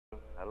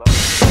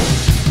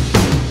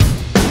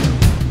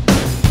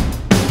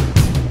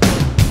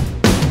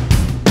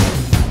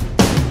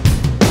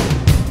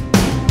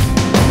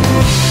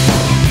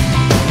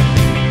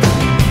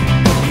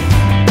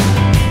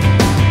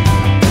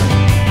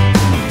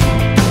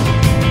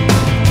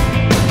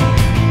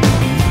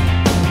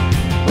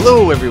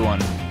Hello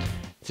everyone!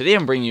 Today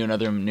I'm bringing you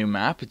another new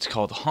map. It's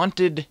called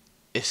Haunted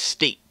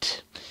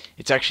Estate.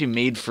 It's actually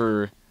made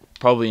for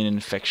probably an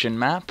infection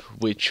map,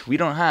 which we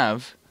don't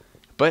have,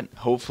 but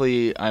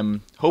hopefully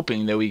I'm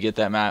hoping that we get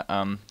that map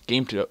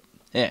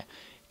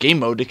game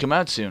mode to come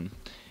out soon.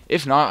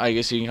 If not, I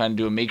guess you can kind of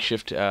do a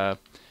makeshift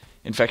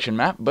infection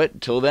map, but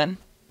till then,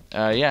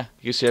 yeah,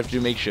 I guess you have to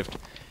do makeshift.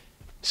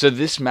 So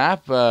this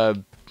map,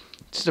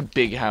 just a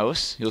big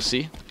house, you'll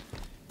see.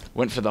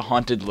 Went for the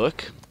haunted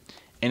look.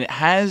 And it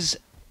has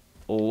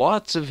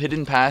lots of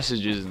hidden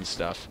passages and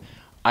stuff.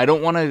 I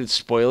don't want to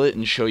spoil it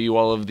and show you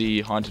all of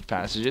the haunted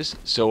passages,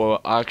 so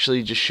I'll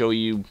actually just show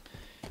you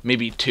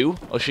maybe two.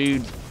 I'll show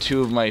you two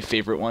of my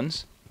favorite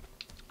ones.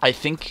 I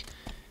think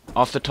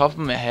off the top of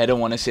my head I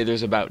want to say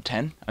there's about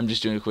 10. I'm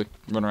just doing a quick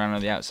run around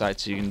on the outside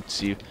so you can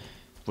see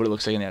what it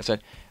looks like on the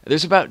outside.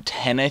 There's about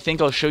 10, I think.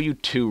 I'll show you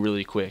two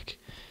really quick.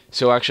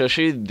 So actually I'll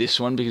show you this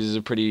one because it's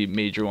a pretty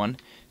major one.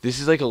 This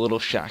is like a little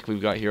shack we've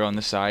got here on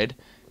the side.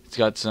 It's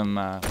got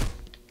some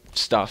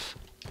stuff.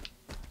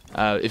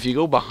 If you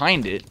go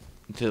behind it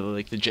to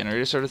like the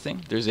generator sort of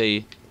thing, there's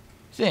a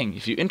thing.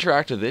 If you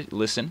interact with it,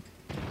 listen,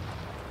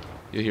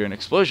 you'll hear an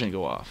explosion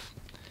go off.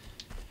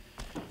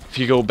 If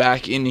you go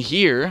back in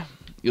here,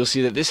 you'll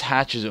see that this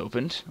hatch is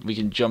opened. We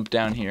can jump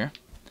down here,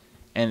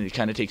 and it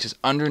kind of takes us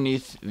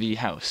underneath the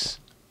house.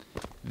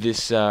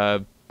 This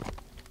is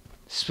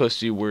supposed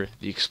to be where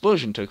the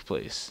explosion took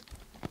place.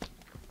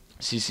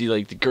 So you see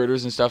like the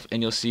girders and stuff,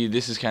 and you'll see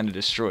this is kind of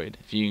destroyed.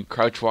 If you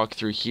crouch walk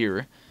through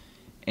here,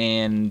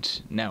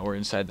 and now we're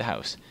inside the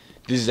house.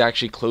 This is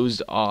actually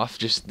closed off,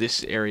 just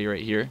this area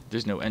right here.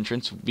 There's no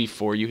entrance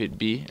before you hit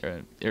B,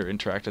 or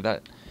interact with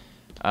that.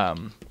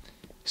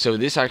 So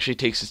this actually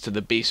takes us to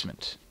the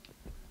basement.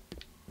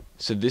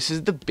 So this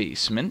is the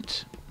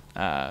basement.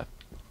 Not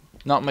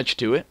much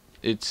to it.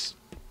 It's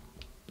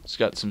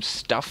got some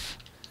stuff.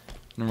 I'm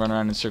gonna run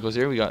around in circles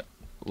here. We got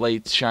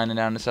lights shining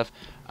down and stuff.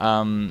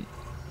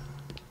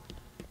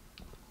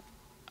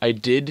 I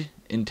did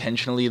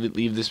intentionally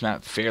leave this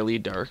map fairly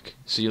dark,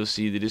 so you'll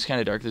see that it is kind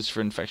of dark. This is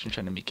for infection,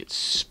 trying to make it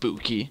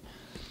spooky.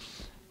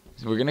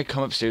 So we're gonna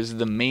come upstairs to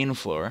the main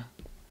floor.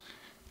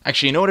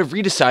 Actually, you know what? I've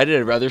redecided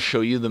I'd rather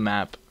show you the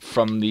map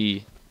from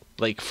the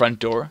front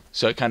door.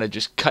 So I kind of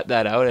just cut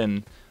that out,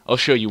 and I'll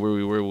show you where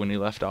we were when we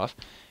left off.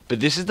 But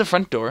this is the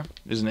front door.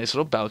 There's a nice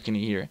little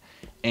balcony here,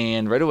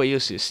 and right away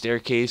you'll see a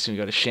staircase, and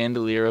we got a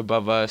chandelier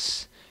above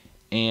us.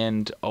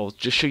 And I'll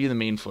just show you the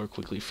main floor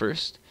quickly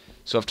first.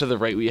 So off to the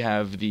right we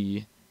have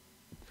the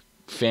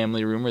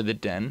family room, or the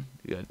den.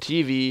 We got a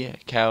TV, a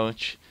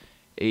couch,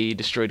 a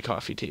destroyed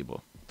coffee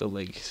table. The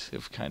legs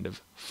have kind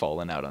of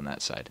fallen out on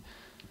that side.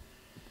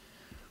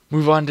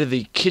 Move on to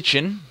the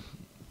kitchen.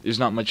 There's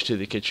not much to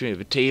the kitchen. We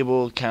have a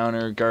table,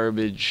 counter,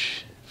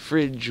 garbage,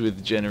 fridge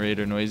with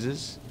generator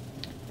noises.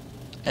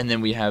 And then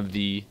we have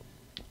the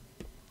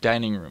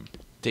dining room.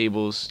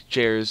 Tables,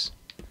 chairs,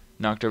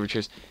 knocked over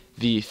chairs.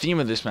 The theme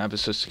of this map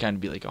is supposed to kind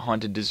of be like a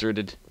haunted,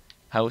 deserted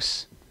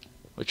house,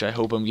 which I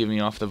hope I'm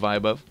giving off the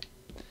vibe of.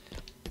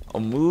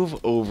 I'll move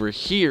over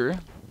here,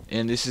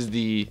 and this is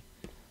the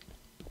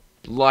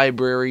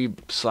library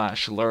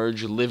 /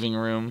 large living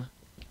room.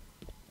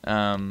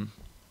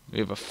 We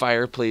have a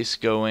fireplace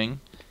going,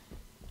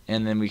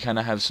 and then we kind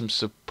of have some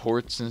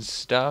supports and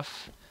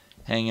stuff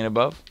hanging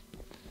above,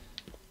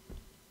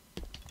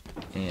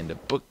 and a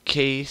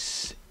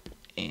bookcase,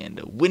 and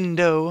a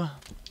window.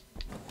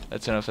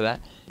 That's enough of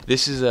that.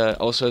 This is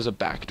also has a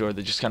back door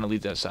that just kind of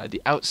leads outside.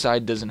 The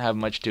outside doesn't have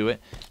much to it.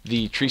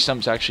 The tree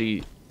stumps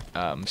actually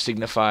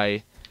signify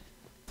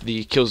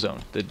the kill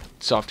zone, the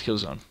soft kill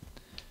zone.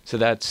 So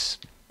that's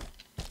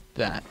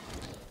that.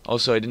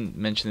 Also, I didn't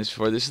mention this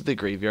before. This is the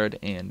graveyard,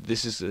 and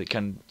this is the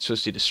kind of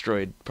supposed to be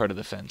destroyed part of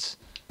the fence.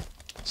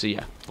 So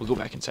yeah, we'll go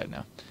back inside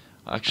now.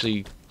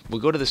 Actually,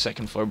 we'll go to the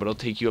second floor, but I'll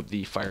take you up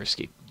the fire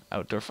escape,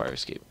 outdoor fire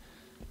escape.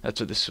 That's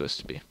what this is supposed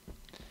to be.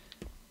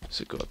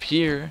 So go up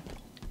here.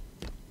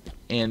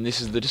 And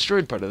this is the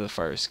destroyed part of the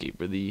fire escape,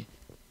 where the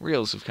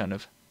rails have kind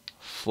of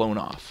flown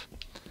off.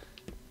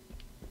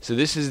 So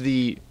this is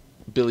the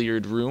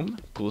billiard room,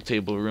 pool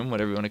table room,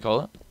 whatever you want to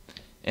call it.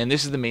 And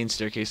this is the main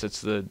staircase.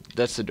 That's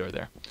the door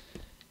there.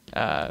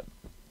 I'll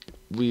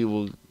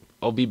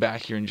be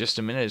back here in just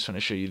a minute. I just want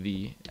to show you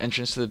the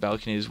entrance to the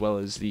balcony, as well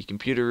as the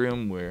computer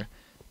room, where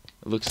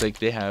it looks like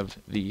they have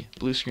the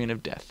blue screen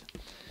of death.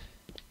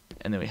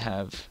 And then we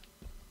have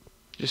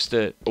just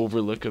an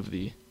overlook of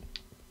the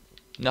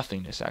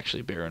nothingness,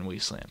 actually, barren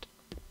wasteland.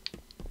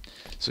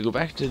 So go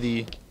back to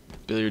the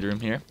billiard room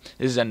here.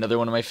 This is another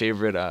one of my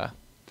favorite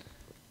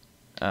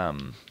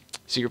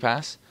secret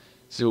paths.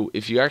 So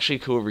if you actually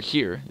go over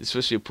here, it's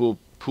supposed to be a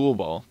pool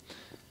ball.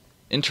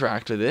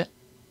 Interact with it,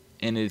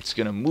 and it's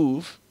gonna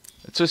move.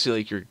 It's supposed to be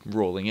like you're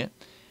rolling it,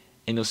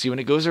 and you'll see when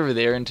it goes over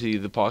there into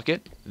the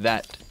pocket,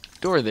 that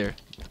door there,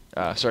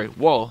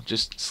 wall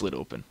just slid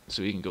open.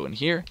 So you can go in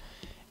here,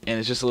 and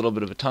it's just a little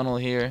bit of a tunnel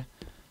here.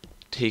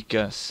 Take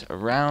us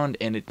around,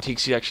 and it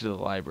takes you actually to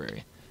the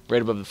library, right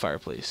above the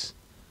fireplace.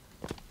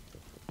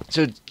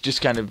 So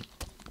just kind of,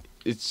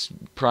 it's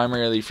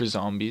primarily for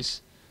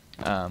zombies.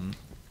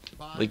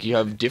 Like, you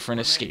have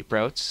different escape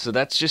routes. So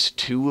that's just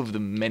 2 of the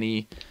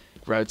many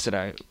routes that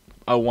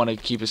I want to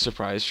keep a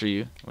surprise for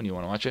you when you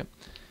want to watch it.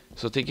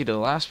 So I'll take you to the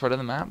last part of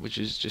the map, which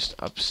is just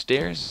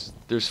upstairs.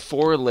 There's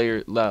 4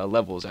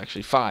 levels,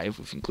 actually 5,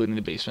 if including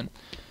the basement.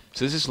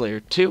 So this is layer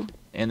 2,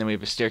 and then we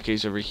have a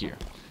staircase over here.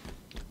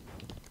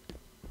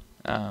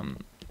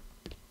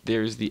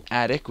 There's the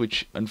attic,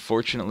 which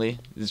unfortunately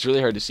it's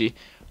really hard to see.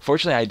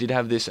 Fortunately, I did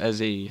have this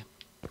as a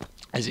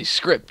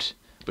script,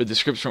 but the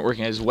scripts weren't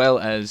working, as well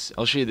as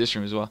I'll show you this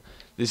room as well.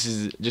 This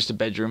is just a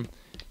bedroom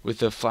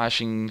with a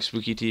flashing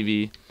spooky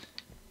TV,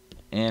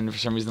 and for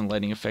some reason the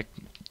lighting effect,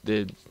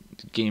 this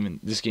game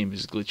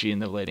is glitchy,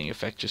 and the lighting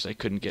effect just I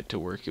couldn't get to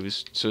work. It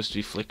was supposed to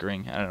be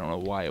flickering. I don't know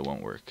why it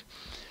won't work.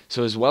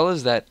 So as well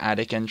as that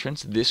attic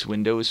entrance, this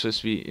window is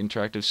supposed to be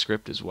interactive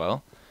script as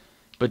well,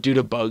 but due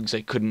to bugs,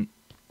 I couldn't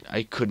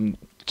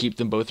keep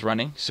them both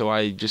running, so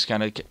I just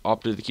kind of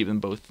opted to keep them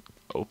both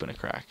open a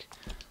crack.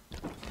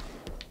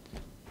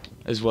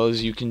 As well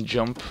as you can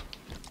jump,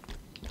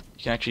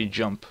 you can actually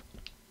jump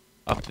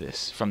up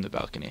this from the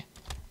balcony.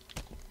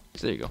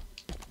 So there you go.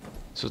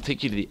 So it'll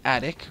take you to the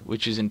attic,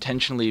 which is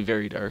intentionally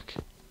very dark.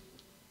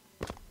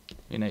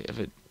 And I have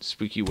a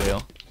spooky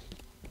whale.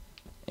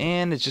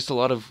 And it's just a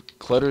lot of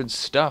cluttered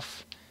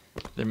stuff.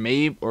 There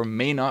may or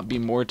may not be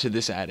more to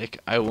this attic.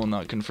 I will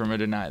not confirm or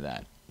deny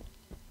that.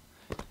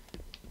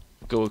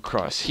 Go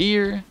across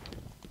here.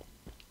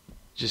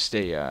 Just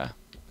an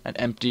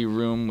empty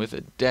room with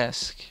a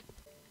desk.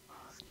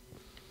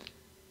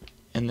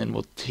 And then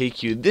we'll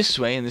take you this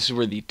way, and this is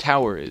where the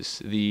tower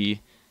is. You'll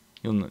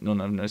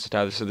notice the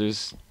tower. So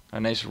there's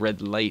a nice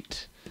red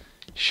light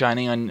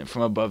shining on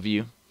from above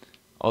you,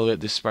 all the way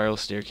up this spiral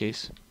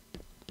staircase.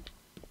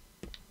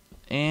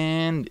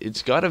 And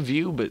it's got a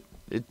view, but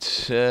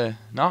it's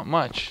not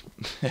much.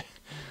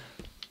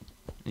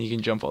 You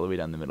can jump all the way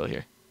down the middle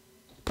here.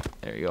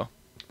 There you go.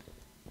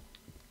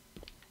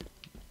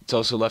 It's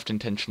also left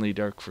intentionally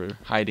dark for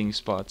hiding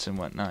spots and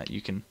whatnot.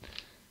 You can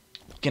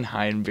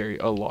hide in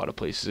a lot of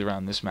places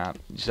around this map.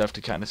 You just have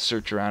to kind of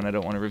search around. I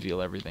don't want to reveal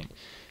everything.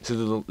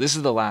 So this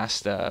is the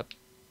last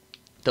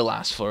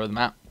floor of the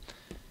map,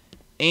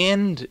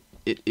 and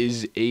it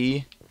is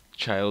a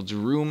child's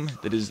room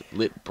that is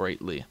lit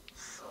brightly.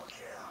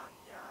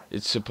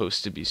 It's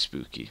supposed to be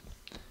spooky.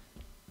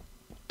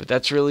 But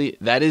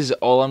that is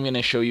all I'm going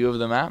to show you of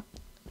the map.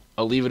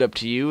 I'll leave it up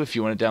to you. If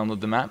you want to download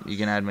the map, you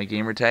can add my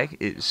gamer tag.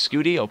 It's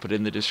Scootiee. I'll put it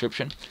in the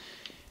description.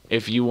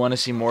 If you want to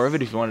see more of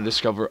it, if you want to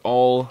discover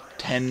all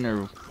 10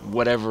 or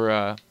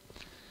whatever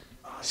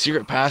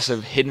secret paths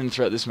I've hidden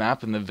throughout this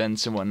map and the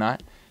vents and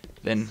whatnot,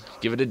 then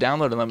give it a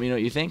download and let me know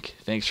what you think.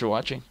 Thanks for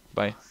watching.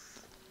 Bye.